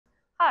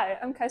Hi,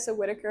 I'm Kaisa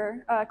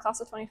Whittaker, class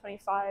of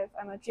 2025.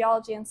 I'm a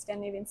geology and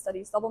Scandinavian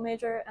studies double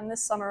major, and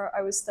this summer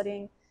I was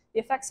studying the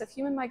effects of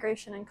human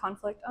migration and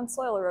conflict on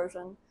soil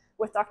erosion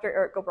with Dr.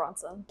 Eric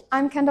Gulbrandsen.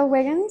 I'm Kendall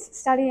Wiggins,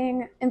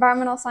 studying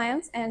environmental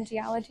science and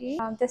geology.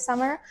 This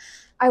summer,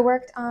 I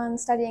worked on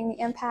studying the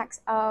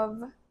impacts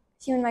of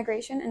human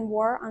migration and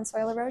war on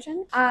soil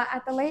erosion.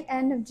 At the late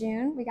end of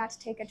June, we got to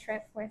take a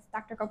trip with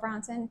Dr.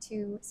 Gulbrandsen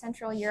to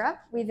Central Europe.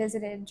 We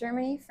visited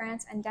Germany,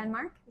 France, and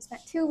Denmark. We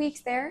spent 2 weeks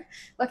there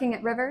looking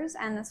at rivers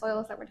and the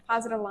soils that were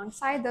deposited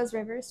alongside those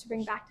rivers to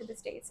bring back to the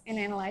States and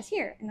analyze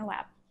here in the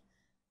lab.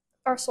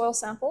 Our soil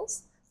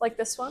samples, like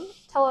this one,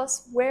 tell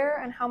us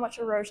where and how much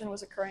erosion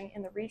was occurring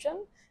in the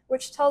region,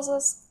 which tells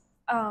us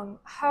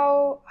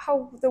how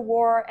the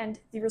war and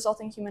the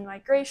resulting human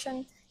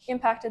migration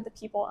impacted the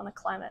people and the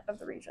climate of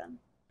the region.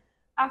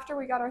 After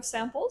we got our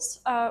samples,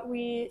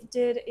 we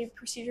did a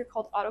procedure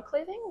called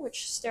autoclaving,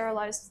 which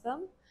sterilized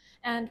them.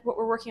 And what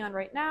we're working on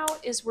right now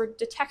is we're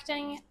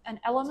detecting an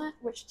element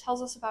which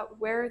tells us about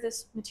where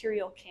this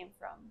material came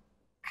from.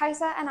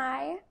 Kaisa and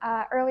I,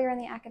 earlier in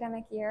the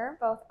academic year,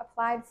 both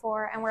applied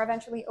for and were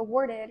eventually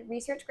awarded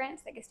research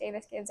grants that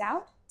Gustavus gives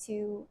out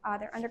to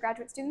their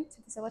undergraduate students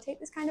to facilitate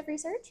this kind of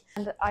research.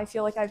 And I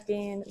feel like I've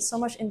gained so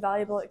much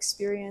invaluable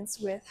experience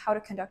with how to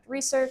conduct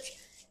research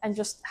and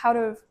just how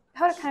to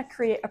kind of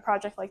create a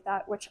project like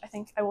that, which I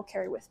think I will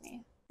carry with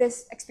me.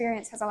 This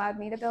experience has allowed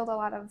me to build a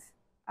lot of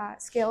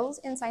skills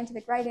in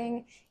scientific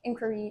writing,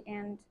 inquiry,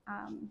 and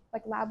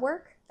like lab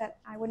work that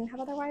I wouldn't have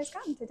otherwise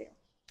gotten to do.